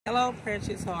Hello,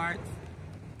 precious hearts.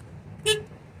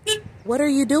 What are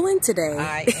you doing today?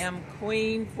 I am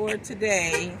queen for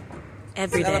today.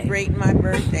 Every day. Celebrating my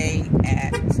birthday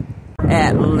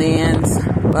at Lynn's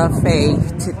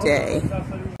Buffet today.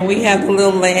 We have the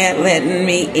little lad letting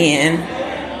me in.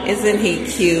 Isn't he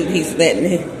cute? He's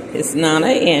letting his nana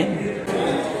in.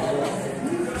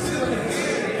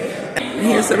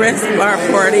 Here's the rest of our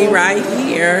party right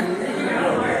here.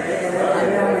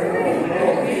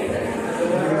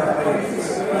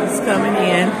 He's coming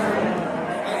in.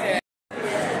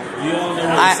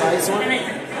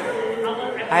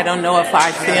 I don't know if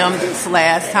I filmed this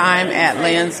last time at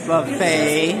Lynn's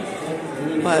Buffet,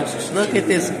 but look at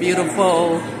this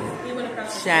beautiful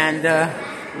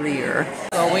chandelier.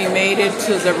 So we made it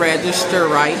to the register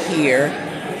right here.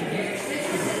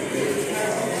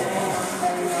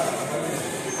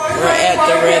 We're at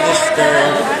the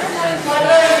register.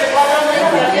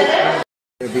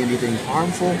 There be anything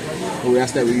harmful, but we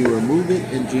ask that you remove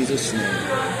it in Jesus' name.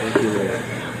 Thank you, Lord.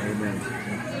 Amen.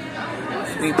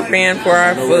 We praying for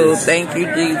our food. Thank you,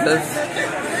 Jesus.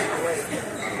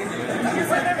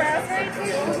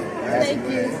 Thank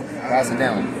you. Pass it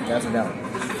down. Pass it down.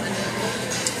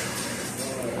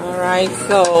 All right,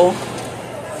 so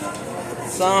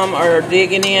some are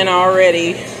digging in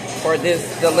already for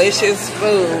this delicious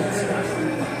food.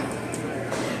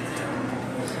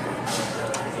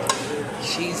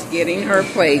 She's getting her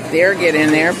plate. They're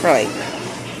getting their plate.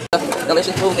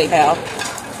 Delicious food they have.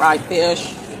 Fried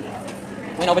fish.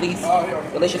 Went over these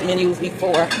delicious menus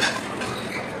before.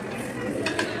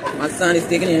 My son is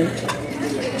digging in.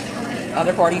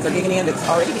 Other parties are digging in that's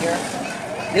already here.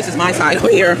 This is my side over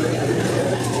here.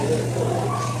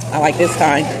 I like this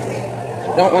kind.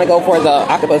 Don't want to go for the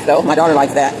octopus though. My daughter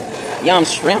likes that. Yum,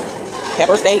 shrimp,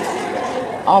 pepper steak,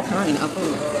 all kind of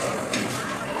food.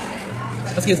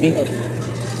 Excuse me.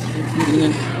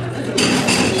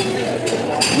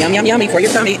 Yum, yum, yummy for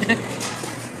your tummy. So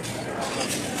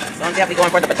I'm definitely going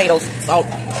for the potatoes, salt,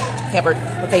 peppered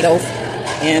potatoes.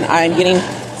 And I'm getting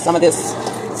some of this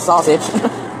sausage.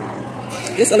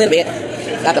 Just a little bit.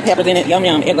 Got the peppers in it. Yum,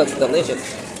 yum. It looks delicious.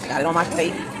 Got it on my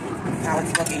plate. How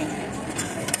it's looking.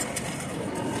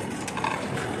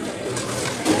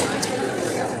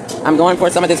 I'm going for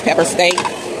some of this pepper steak.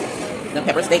 The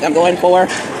pepper steak I'm going for.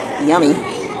 Yummy.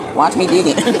 Watch me dig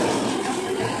it.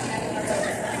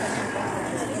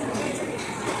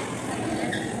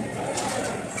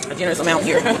 A generous amount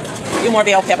here. A few more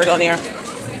bell peppers on there.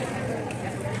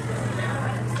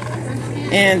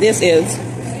 And this is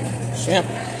shrimp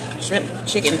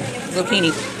chicken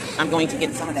zucchini. I'm going to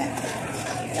get some of that.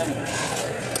 Yummy.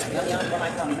 Yum, yum for my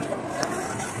tummy.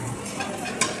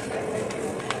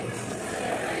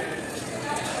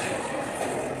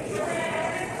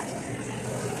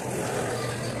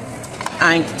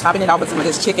 I'm topping it off with some of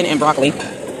this chicken and broccoli.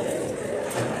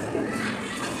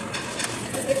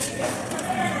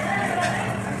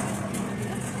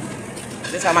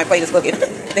 This is how my plate is looking. I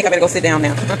think I better go sit down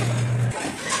now.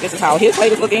 This is how his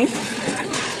plate is looking.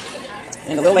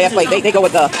 And the little last plate, they go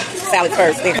with the salad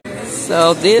first. There.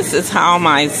 So this is how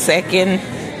my second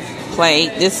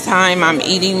plate. This time I'm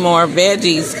eating more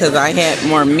veggies because I had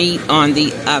more meat on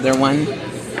the other one.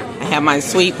 I have my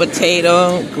sweet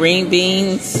potato, green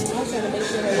beans,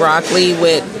 broccoli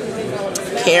with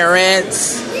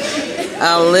carrots,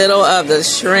 a little of the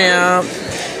shrimp,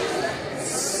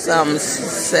 some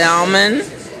salmon,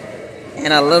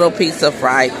 and a little piece of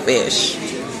fried fish.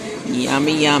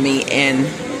 Yummy, yummy, and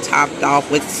topped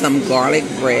off with some garlic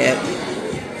bread.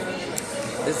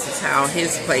 This is how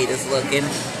his plate is looking,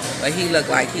 but he looked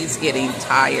like he's getting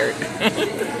tired.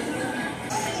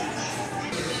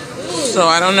 So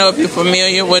I don't know if you're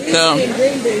familiar with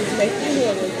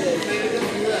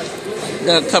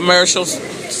the commercials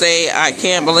say, I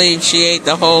can't believe she ate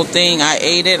the whole thing. I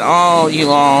ate it all,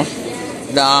 you all.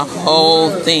 The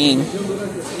whole thing.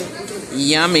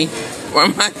 Yummy for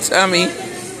my tummy.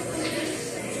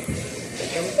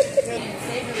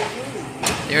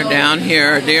 They're down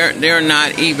here. They're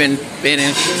not even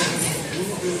finished.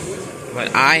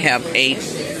 But I have ate.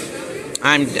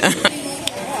 I'm done.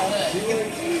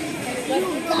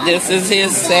 This is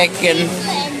his second.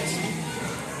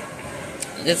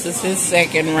 This is his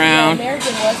second round.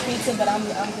 American was pizza, but I'm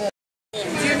good. Do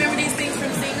you remember these things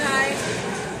from Sing High?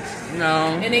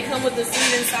 No. And they come with the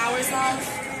sweet and sour sauce?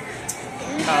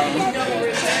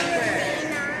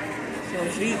 So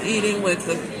she's eating with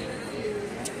the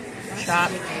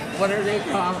chopped. What are they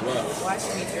called? Watch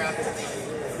me drop it.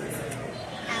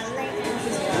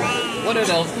 What are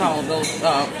those called? Those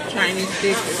Chinese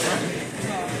sticks or something?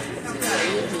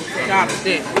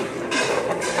 Chopstick.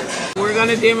 We're we're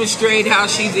going to demonstrate how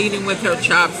she's eating with her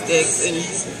chopsticks. And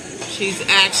she's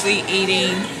actually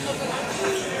eating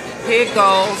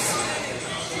pickles.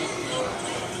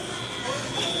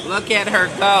 Look at her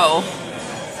go.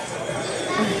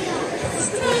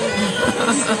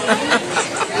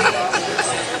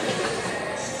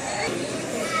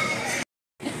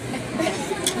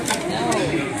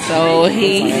 So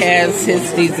he has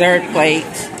his dessert plate.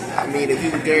 I mean, if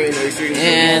you were carrying those streets.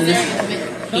 And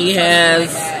he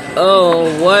has,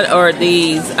 oh, what are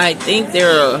these? I think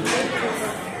they're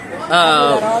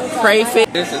crayfish.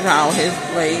 This is how his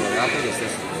plate.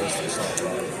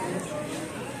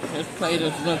 His plate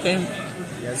is looking.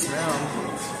 Yes, ma'am.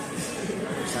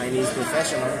 Chinese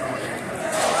professional.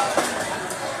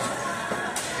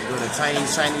 You go to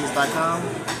ChineseChinese.com.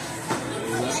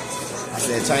 I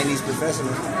said Chinese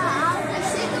professional.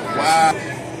 Wow.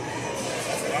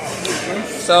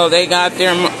 So they got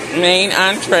their main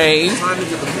entree.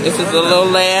 This is the little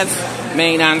last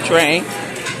main entree.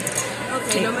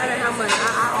 Okay, no matter how much,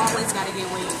 I always gotta get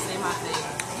wings. They my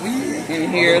thing.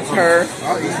 And here's her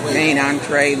main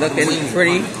entree, looking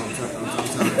pretty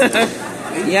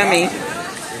yummy.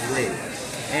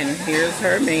 And here's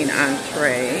her main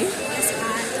entree.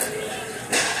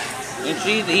 And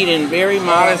she's eating very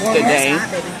modest today.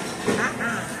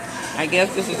 I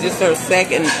guess this is just her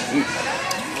second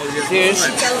dish,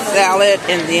 salad,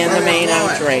 and then the main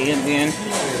entree. And then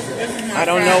I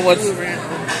don't know what's... Yeah,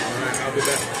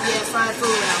 fried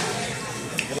food now.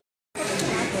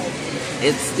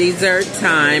 It's dessert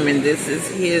time, and this is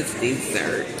his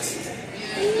dessert.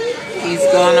 He's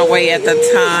gone away at the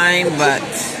time, but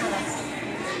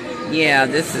yeah,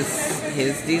 this is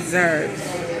his dessert.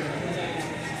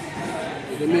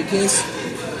 Give me a kiss.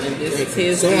 And this is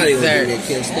his Somebody will dessert. give me a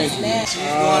kiss. Thank you. She's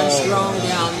going strong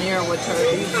down there with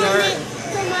her dessert.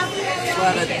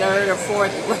 But a third or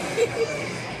fourth plate.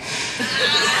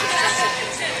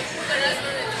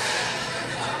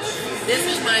 This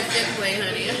is my fifth plate,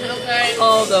 honey. Okay.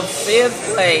 Oh, the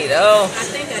fifth plate. Oh, I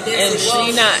think I did.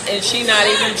 and she not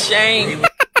even shamed.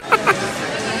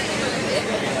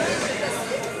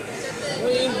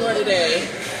 Queen for today.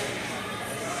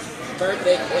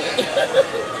 Birthday queen.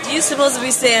 You supposed to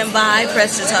be saying bye,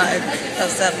 Precious Heart, or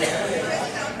something.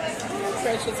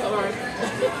 Precious Heart.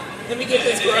 Let me get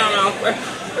this crown off first.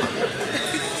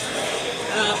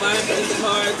 Bye, Precious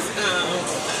Hearts.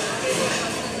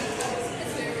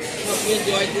 Hope you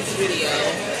enjoyed this video.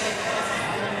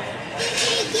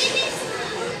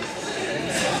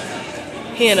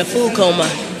 He in a food coma.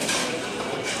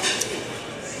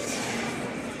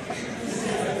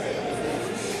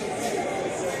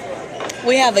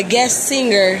 We have a guest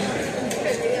singer.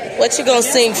 What you gonna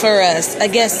sing for us? A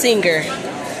guest singer.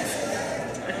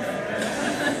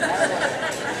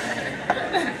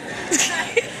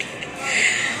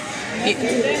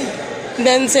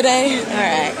 Done today? All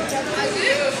right.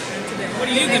 What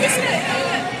are you gonna say?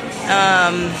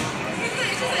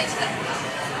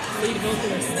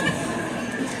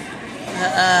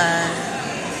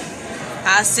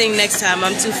 I'll sing next time.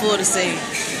 I'm too full to sing.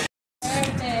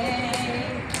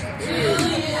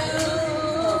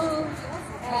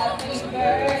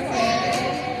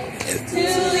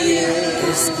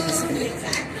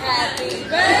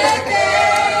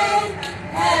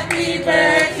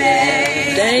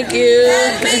 Thank you.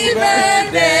 Happy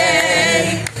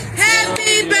birthday.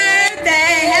 Happy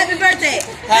birthday. Happy birthday.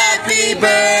 Happy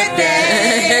birthday.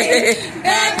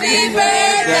 Happy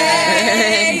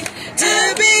birthday.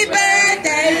 Happy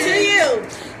birthday to you.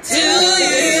 To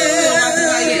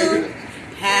you.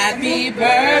 Happy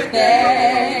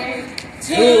birthday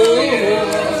to you.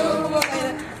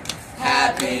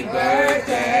 Happy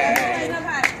birthday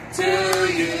to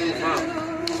you.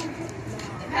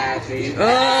 Happy birthday.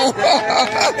 Oh.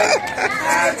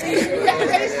 Happy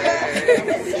birthday.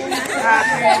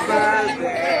 Happy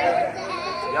birthday.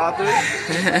 Y'all three?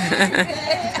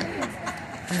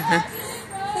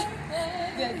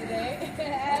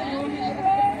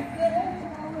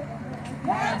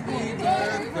 Happy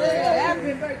birthday.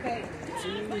 Happy birthday.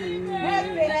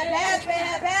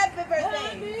 Happy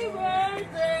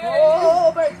birthday.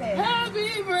 Oh, birthday. Happy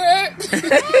birthday.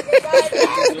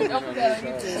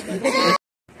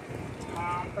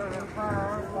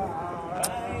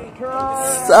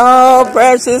 So,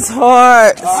 Precious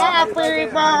Hearts,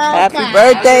 happy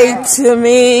birthday to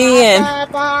me, and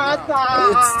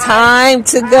it's time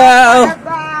to go,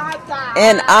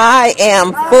 and I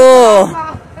am full.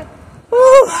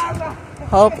 Whew.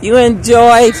 Hope you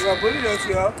enjoyed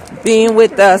being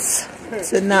with us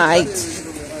tonight.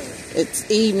 It's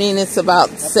evening, it's about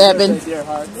 7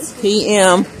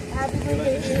 p.m. Hope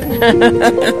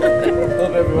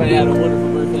everybody had a wonderful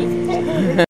birthday.